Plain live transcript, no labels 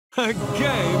A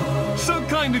game? So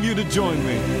kind of you to join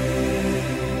me.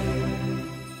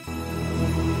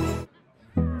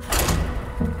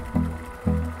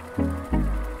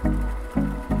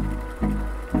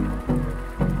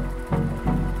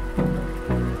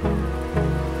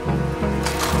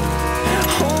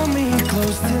 Hold me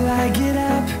close till I get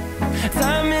up.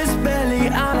 Time is barely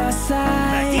on our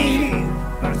side.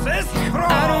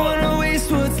 I don't wanna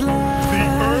waste what's left. The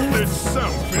earth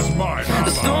itself is my ally.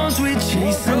 The storms we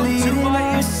chase are leading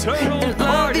us, and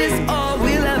love is all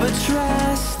we'll ever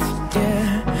trust.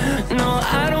 Yeah, no,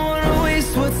 I don't wanna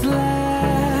waste what's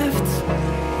left.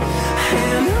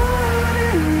 And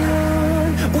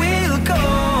on we'll go,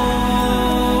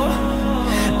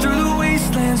 through the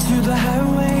wastelands, through the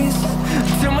highways,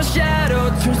 till my shadow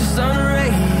turns to sun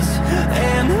rays.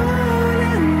 And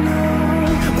on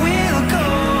we'll go,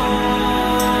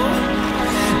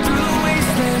 through the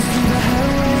wastelands, through the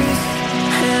highways,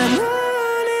 and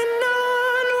on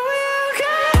we'll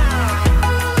go.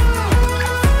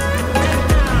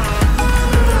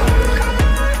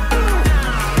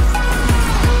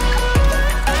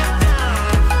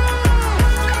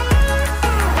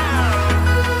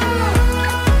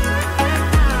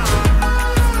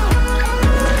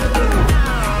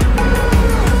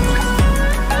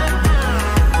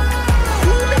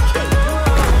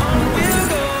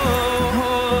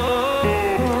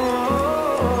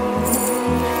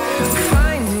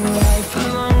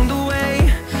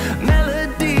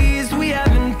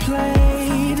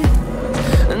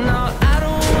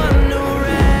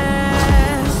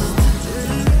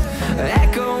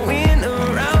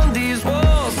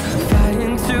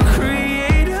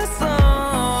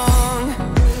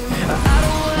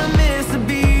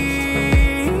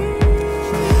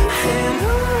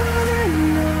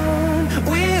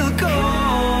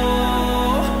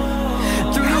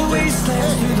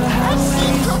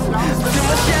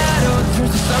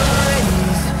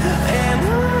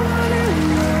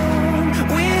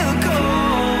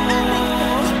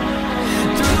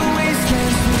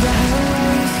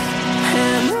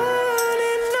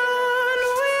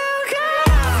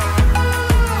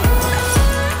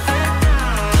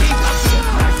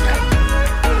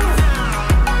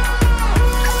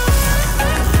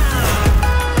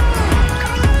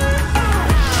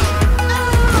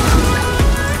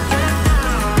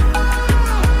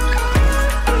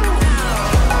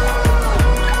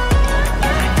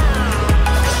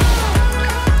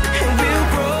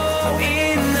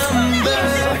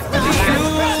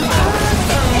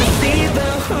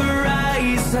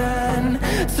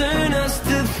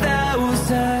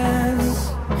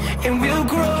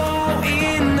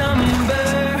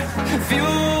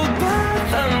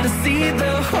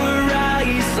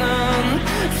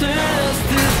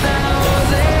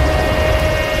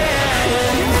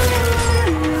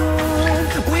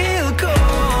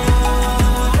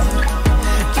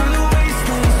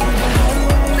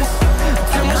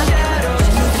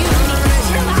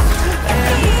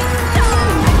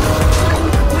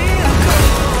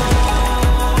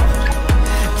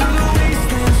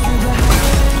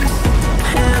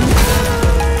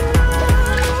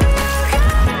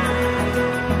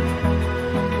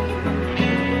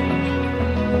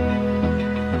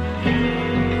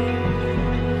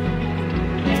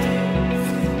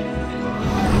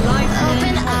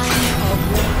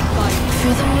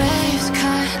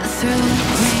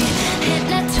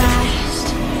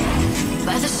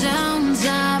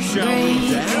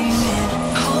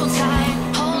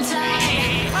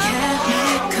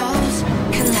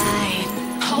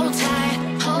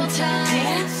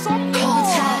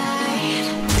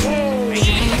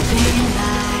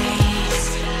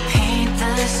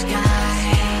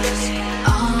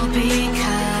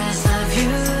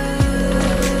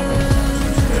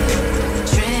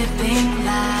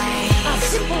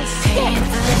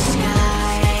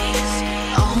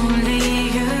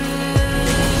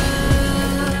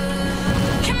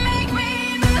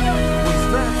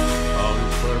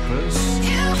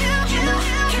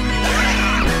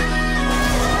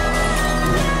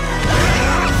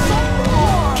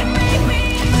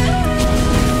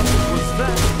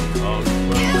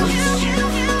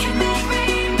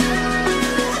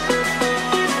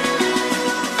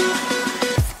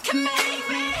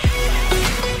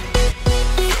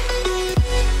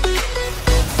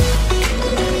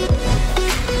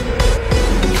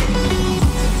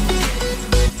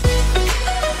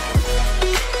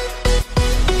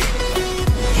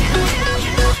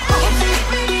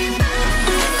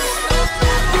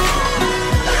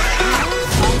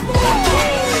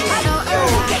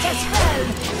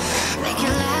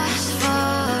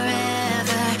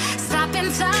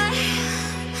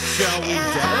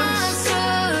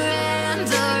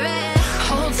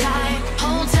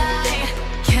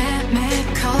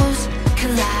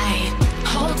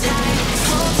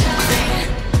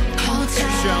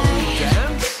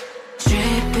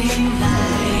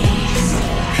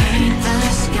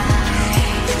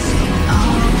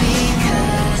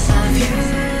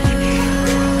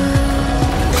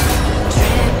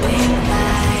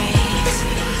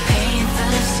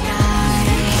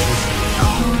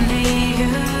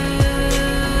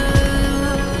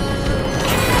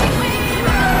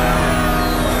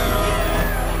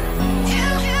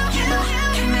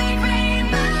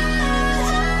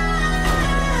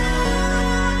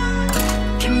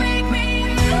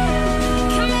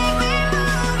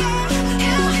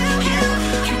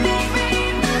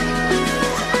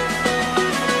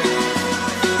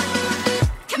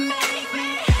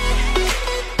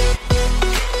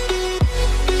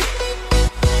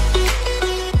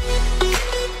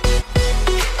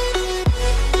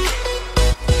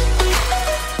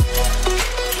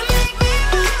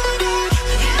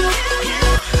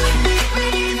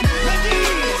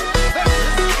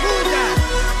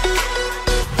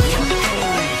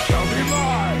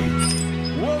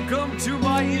 Welcome to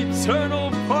my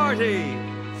eternal party!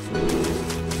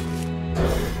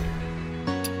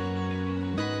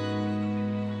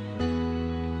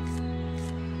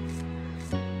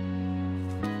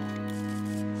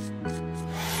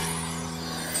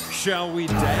 Shall we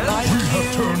dance? We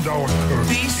have turned our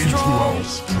curse into our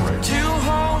strength. To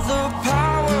hold the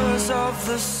powers of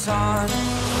the sun.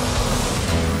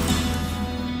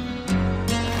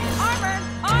 Armor!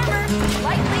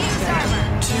 Lightly used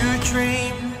armor! To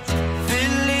dream,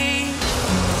 believe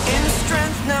in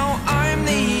strength. Now I'm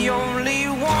the only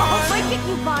one. Why can't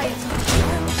you buy it?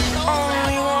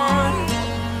 Only one.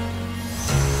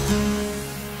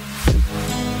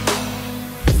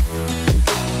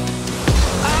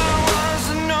 I was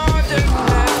an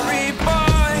ordinary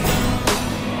boy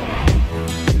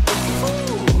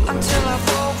until I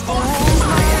fell for whom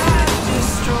I had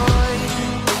destroyed.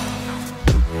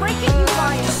 Why can't you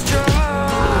buy it?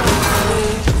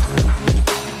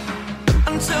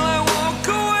 Until I walk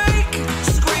awake,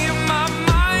 scream my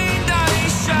mind, I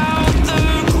shout, the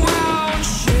ground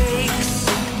shakes.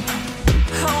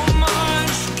 How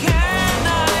much can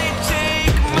I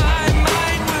take? My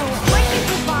mind will Why can't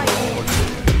you buy it?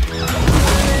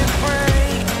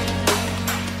 break.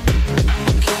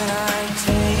 Can I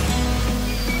take?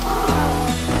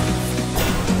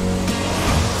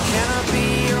 Can I be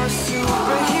your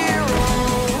superhero?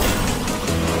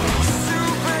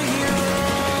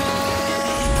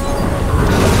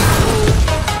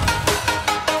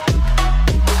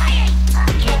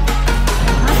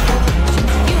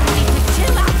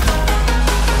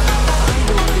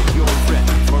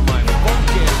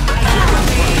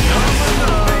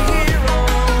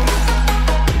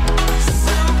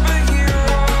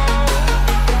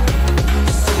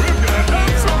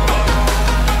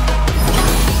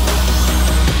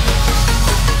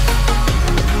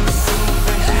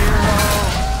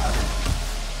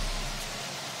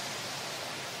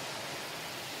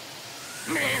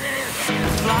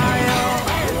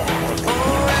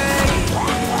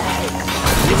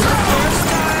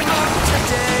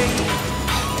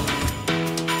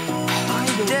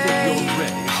 You're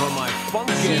ready for my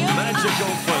funky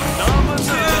magical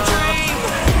phenomena.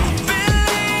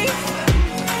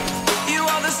 You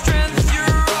are the strength,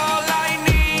 you're all I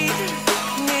need.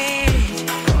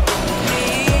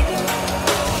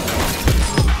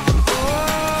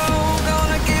 Oh,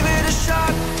 gonna give it a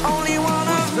shot, only one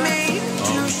of me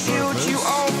to shield you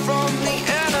all from the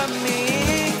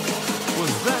enemy.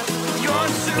 Was that You're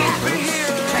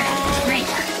superhero.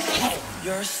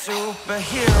 You're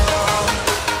superhero.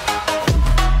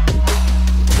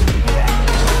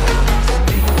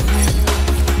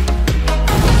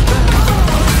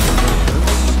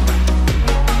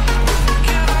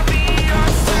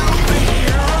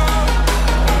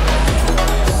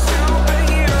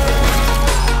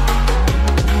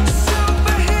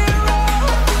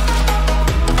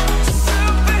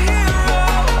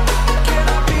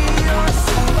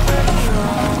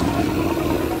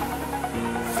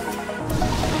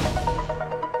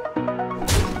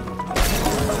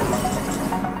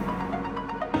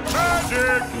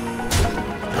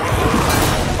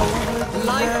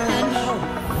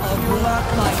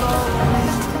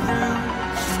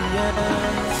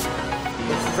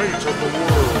 Fate of the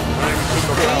world hangs in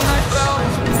the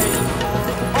balance.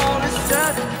 All is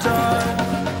said and done.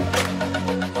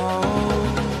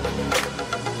 Oh,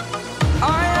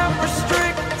 I am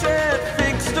restricted,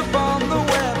 fixed upon the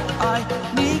web. I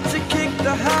need to kick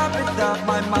the habit that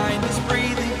my mind is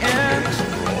breathing in.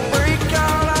 Break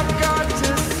out, I've got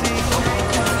to see.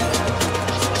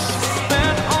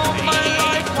 Spent all my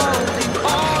life holding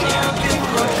all of it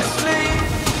closely.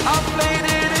 I played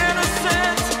it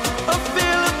innocent, a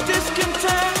feel of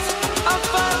discontent. I'm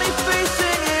finally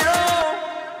facing it all,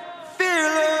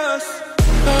 fearless.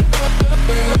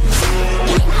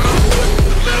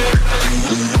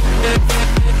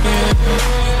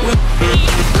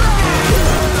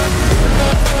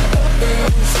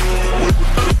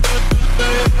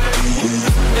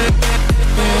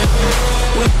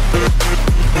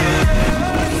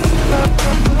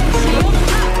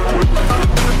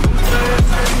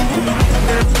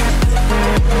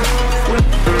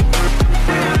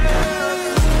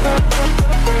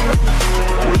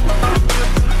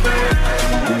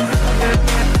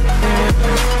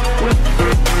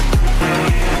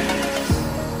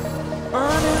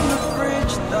 Burning the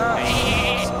bridge that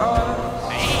leads us.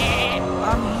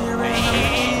 I'm hearing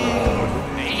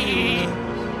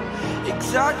a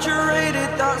exaggerated,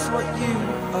 that's what you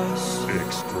assume.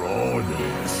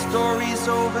 Extraordinary. The story's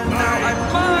over now, I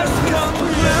must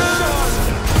conclude.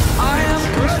 I am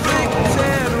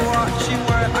conflicted, watching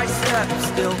where I step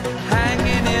still,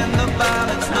 hanging in the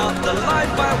balance. Not the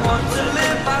life I want to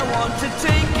live, I want to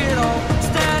take it all.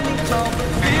 Standing tall,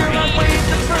 fear outweighs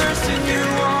the person you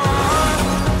are.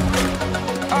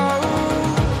 Oh,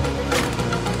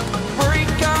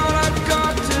 break out, I've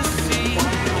got to see.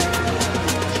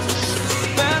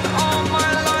 Spent all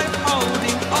my life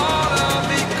holding all of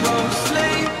it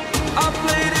closely. I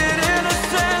played it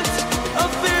innocent, a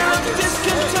fear of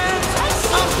discontent.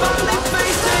 I'm finally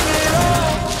facing it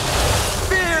all,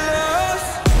 fearless.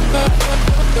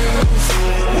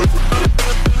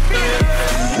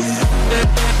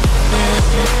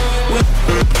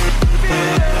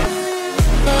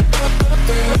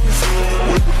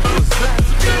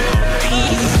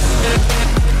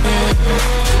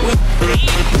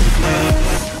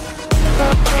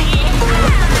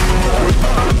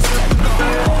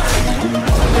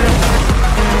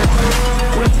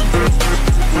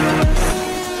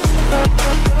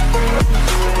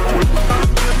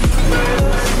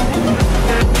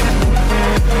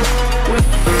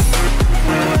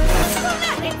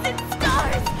 Planets and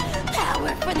stars!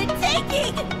 Power for the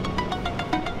taking!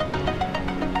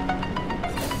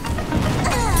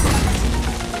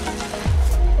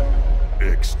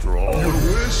 Extra. Your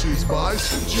wish is my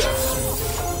suggestion.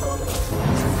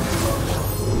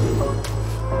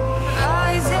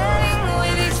 Rising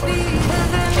with each beat of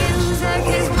the music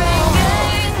is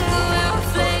breaking. We're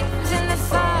flames in the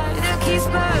fire that keeps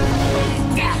burning.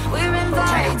 We're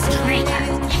inviting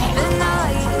the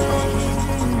night in.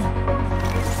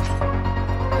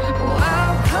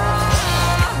 Welcome,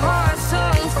 heart,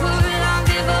 soul, food, I'm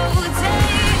devoting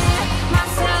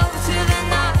myself to the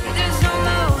night. There's no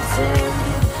motive.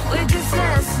 We're just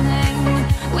listening.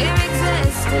 We're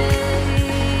existing.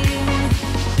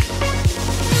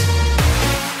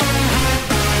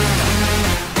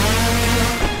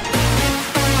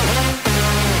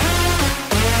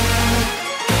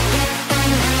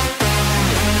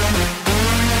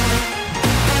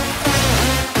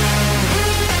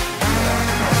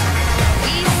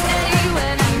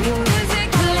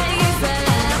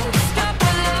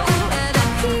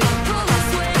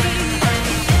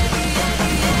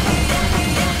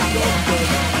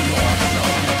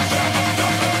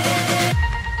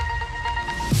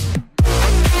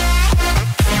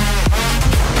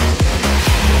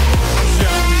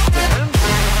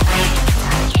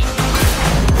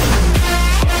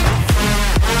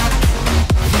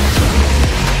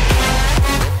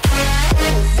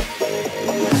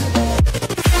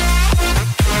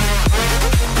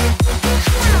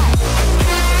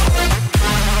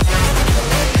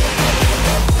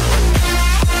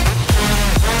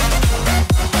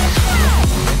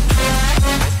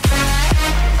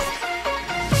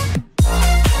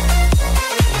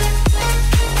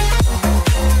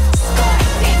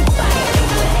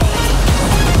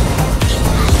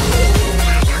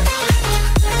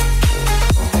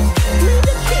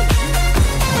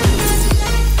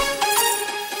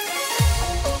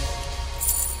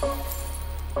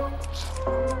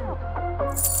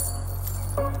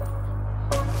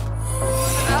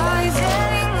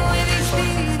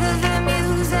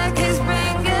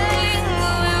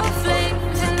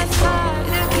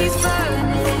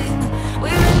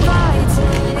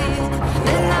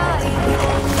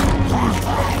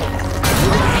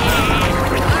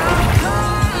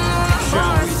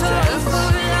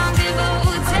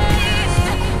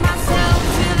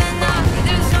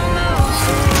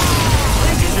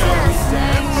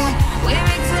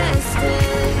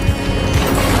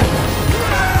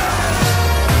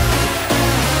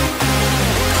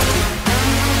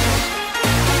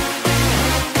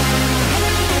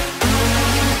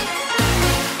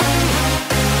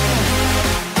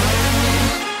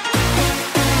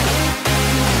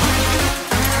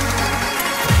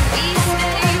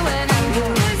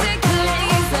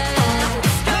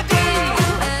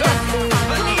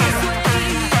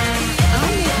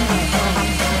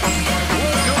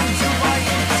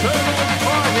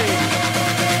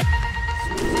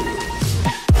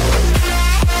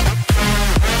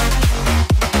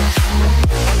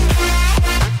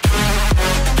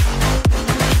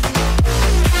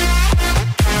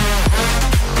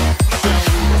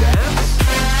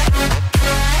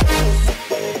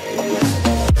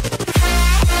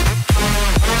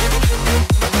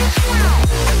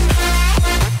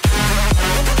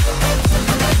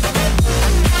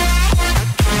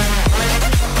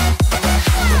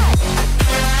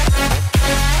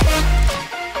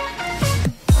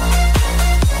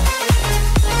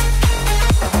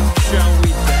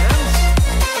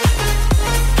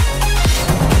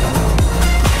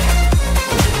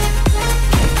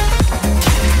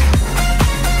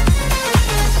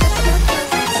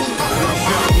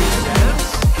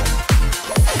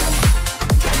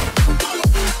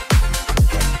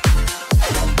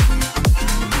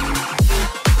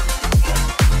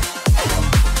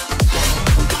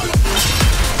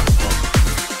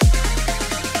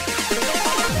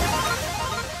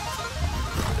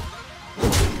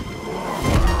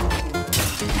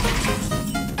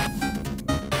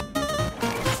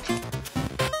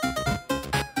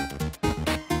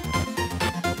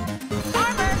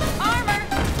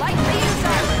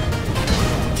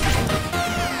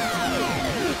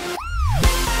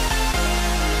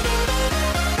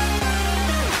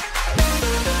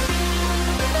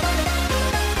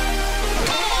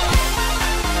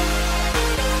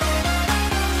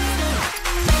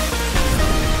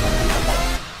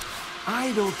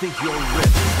 I don't think you're ready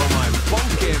for my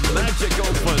funky magical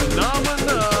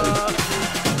phenomena.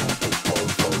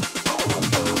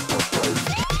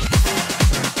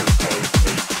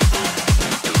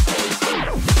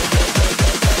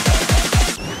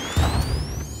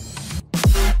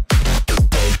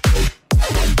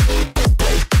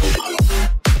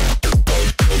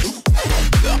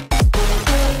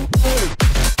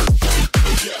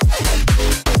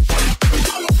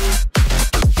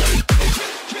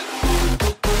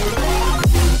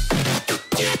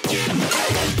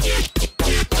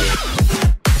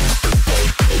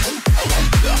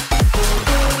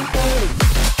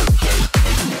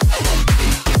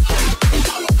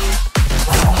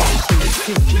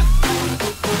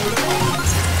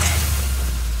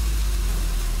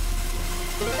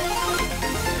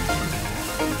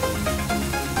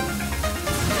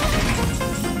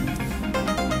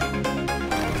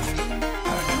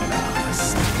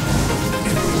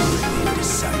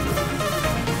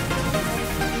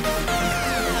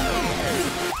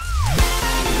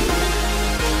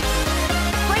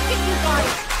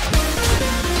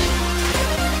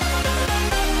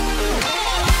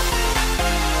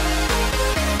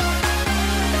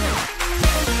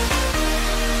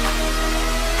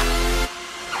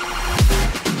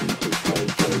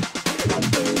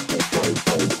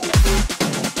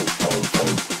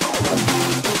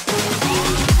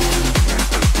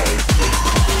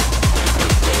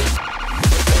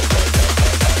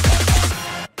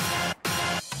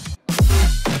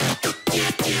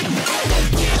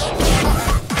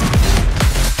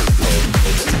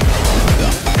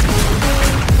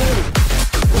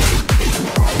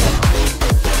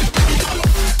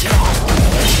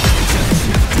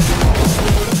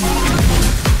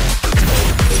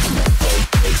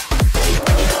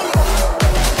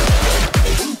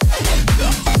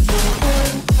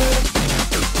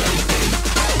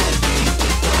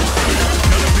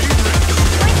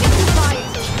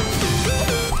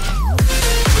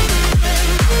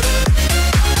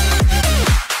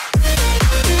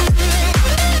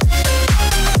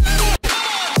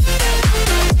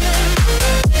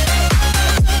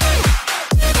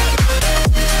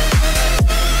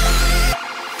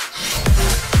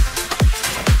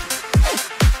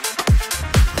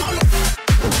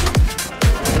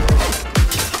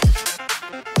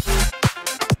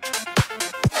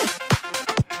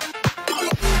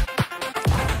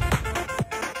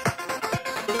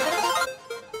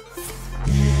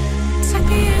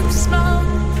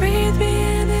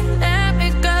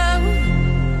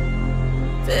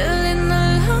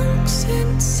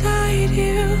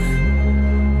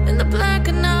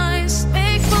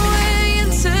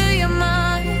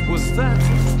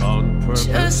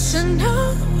 Just to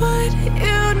know what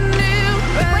you knew.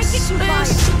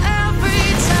 Restless